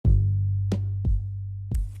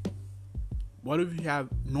What if you have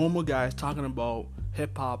normal guys talking about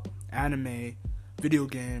hip hop, anime, video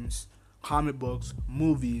games, comic books,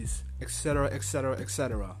 movies, etc., etc.,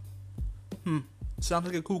 etc.? Sounds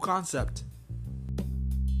like a cool concept.